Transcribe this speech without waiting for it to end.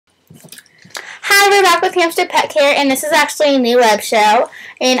Hi, we're back with Hamster Pet Care, and this is actually a new web show.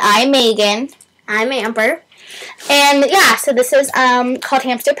 And I'm Megan. I'm Amber. And yeah, so this is called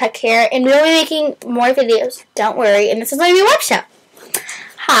Hamster Pet Care, and we'll be making more videos. Don't worry. And this is my new web show.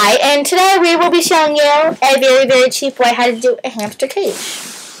 Hi, and today we will be showing you a very, very cheap way how to do a hamster cage.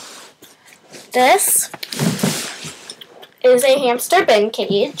 This is a hamster bin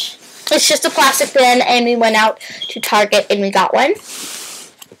cage. It's just a plastic bin, and we went out to Target and we got one.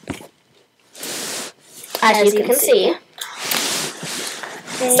 As you can see.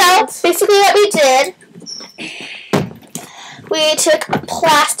 So, basically what we did, we took a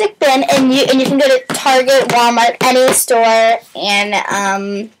plastic bin, and you can go to Target, Walmart, any store,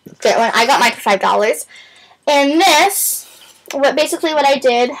 and get one. I got mine for $5. And this, what I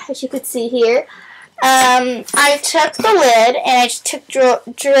did, as you could see here, I took the lid, and I just took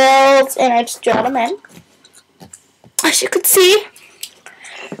drills, and I just drilled them in, as you could see.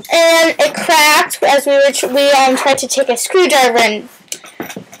 And it cracked as we tried to take a screwdriver and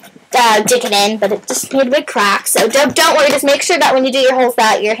dig it in, but it just made a big crack. So don't worry. Just make sure that when you do your holes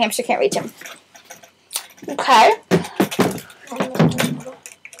that your hamster can't reach them. Okay.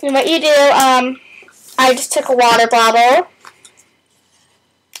 And what you do, I just took a water bottle.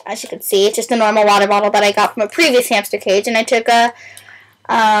 As you can see, it's just a normal water bottle that I got from a previous hamster cage, and I took a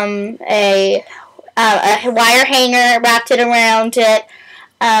wire hanger, wrapped it around it.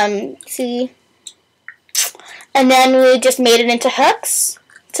 See, and then we just made it into hooks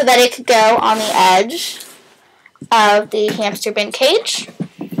so that it could go on the edge of the hamster bin cage.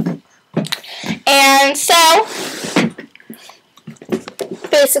 And so,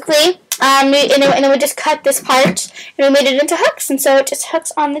 basically, and then we just cut this part, and we made it into hooks, and so it just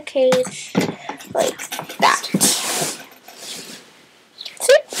hooks on the cage like that.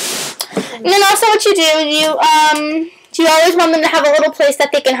 See? And then also what you do, you always want them to have a little place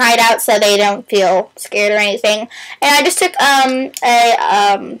that they can hide out so they don't feel scared or anything. And I just took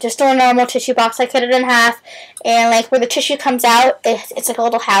just a normal tissue box. I cut it in half, and like where the tissue comes out, it's like a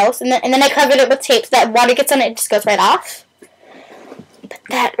little house. And then I covered it with tape so that water gets on it, it just goes right off. Put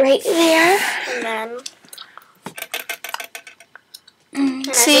that right there. And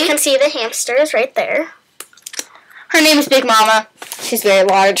then, see? you can see the hamsters right there. Her name is Big Mama. She's very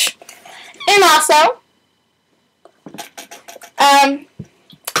large. And also,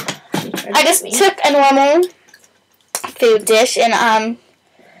 I just took a normal food dish, and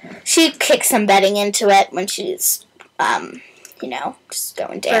she kicks some bedding into it when she's, just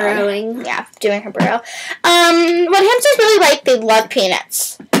going down. Burrowing. Yeah, doing her burrow. What hamsters really like, they love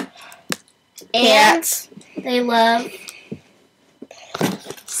peanuts. And they love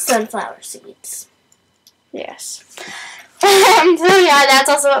sunflower seeds. Yes. So yeah, that's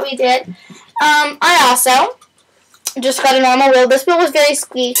also what we did. I also just got a normal wheel. This wheel was very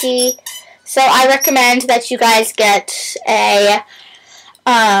squeaky, so I recommend that you guys get a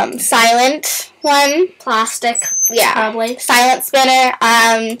silent one. Plastic, yeah, probably. Silent spinner,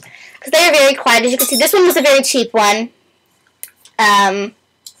 because they are very quiet. As you can see, this one was a very cheap one. Very,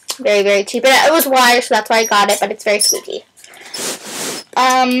 very cheap. And it was wire, so that's why I got it, but it's very squeaky.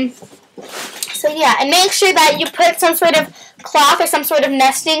 So yeah, and make sure that you put some sort of cloth or some sort of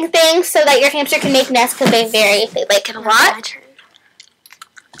nesting thing so that your hamster can make nests, because they like it a lot.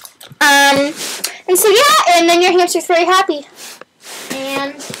 And so yeah, and then your hamster's very happy.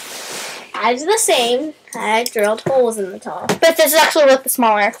 And I did the same. I drilled holes in the top. But this is actually with the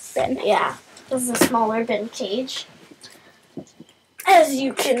smaller bin. Yeah, this is a smaller bin cage, as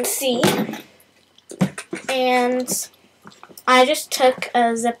you can see. And I just took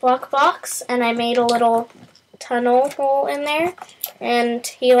a Ziploc box and I made a little tunnel hole in there, and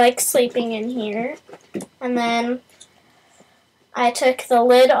he likes sleeping in here. And then I took the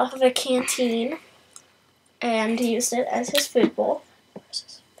lid off of a canteen and used it as his food bowl.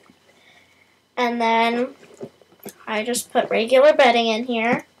 And then I just put regular bedding in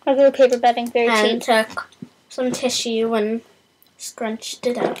here. Regular paper bedding, very cheap. And took some tissue and scrunched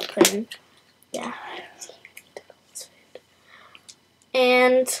it up, and yeah.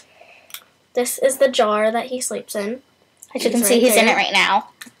 And this is the jar that he sleeps in. As you can see, he's in it right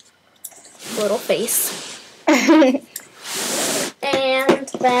now. Little face. And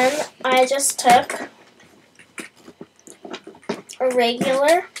then I just took a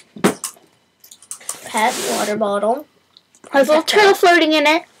regular pet water bottle. Has a little turtle floating in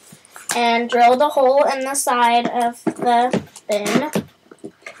it. And drilled a hole in the side of the bin.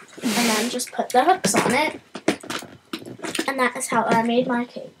 And then just put the hooks on it. And that is how I made my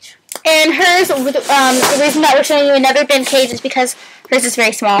cage. And hers, the reason that we're showing you another bin cage is because hers is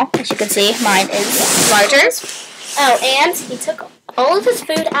very small. As you can see, mine is larger. Oh, and he took all of his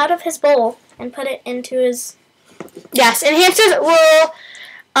food out of his bowl and put it into his... Yes, and hamsters will,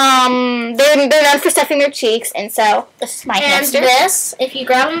 they're known for stuffing their cheeks, and so this is my hamster. And this, if you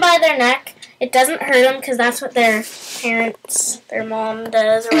grab them by their neck, it doesn't hurt them because that's what their parents, their mom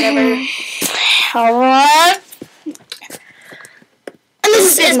does or whatever. Alright. And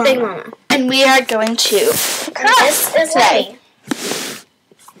This is Big Mama. And we are going to This is Lenny.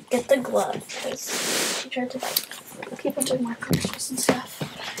 Get the glove because she tried to bite. People do more commercials and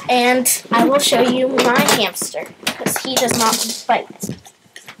stuff. And I will show you my hamster because he does not bite.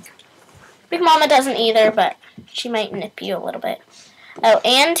 Big Mama doesn't either, but she might nip you a little bit. Oh,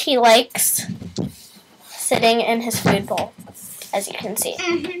 and he likes sitting in his food bowl, as you can see.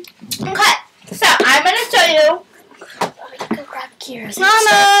 Mm-hmm. Okay, so I'm going to show you. Want me to go grab Kira's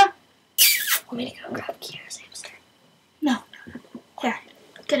Mama! hamster? Want me to go grab Kira's hamster? No. Here,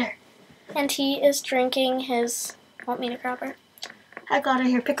 get her. And he is drinking his... Want me to grab her? I got her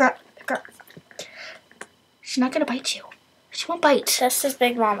here. Pick her up. Pick her up. She's not going to bite you. She won't bite. This is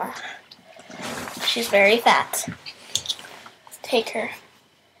Big Mama. She's very fat. Take her.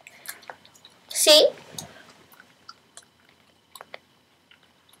 See?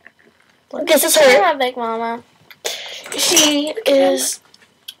 Look This is at her. Kira, Big Mama. She is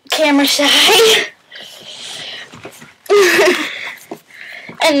camera shy.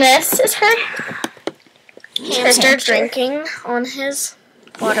 And this is her Hamster drinking on his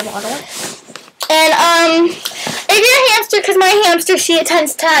water bottle. And if you're a hamster, because my hamster, she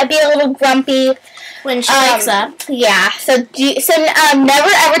tends to be a little grumpy When she wakes up. Yeah. So never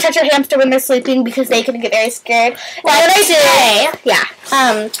ever touch your hamster when they're sleeping because they can get very scared. Like what I today, do?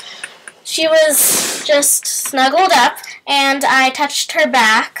 Yeah. She was just snuggled up, and I touched her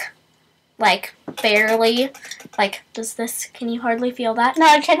back, like barely. Like, can you hardly feel that? No,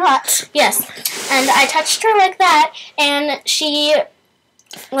 I cannot. Yes. And I touched her like that, and she,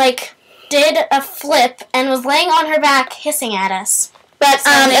 like, did a flip and was laying on her back hissing at us. But So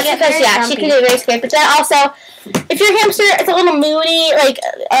that's because she can get very scared. But then also, if your hamster is a little moody, like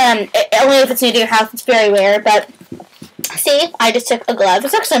only if it's new to your house, it's very rare. But see, I just took a glove.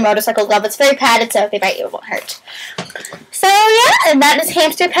 It's actually a motorcycle glove. It's very padded, so if they bite you, it won't hurt. So yeah, and that is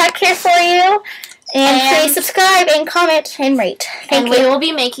Hamster Pet Care for you. And please subscribe and comment and rate. And we will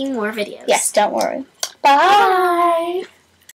be making more videos. Yes, don't worry. Bye.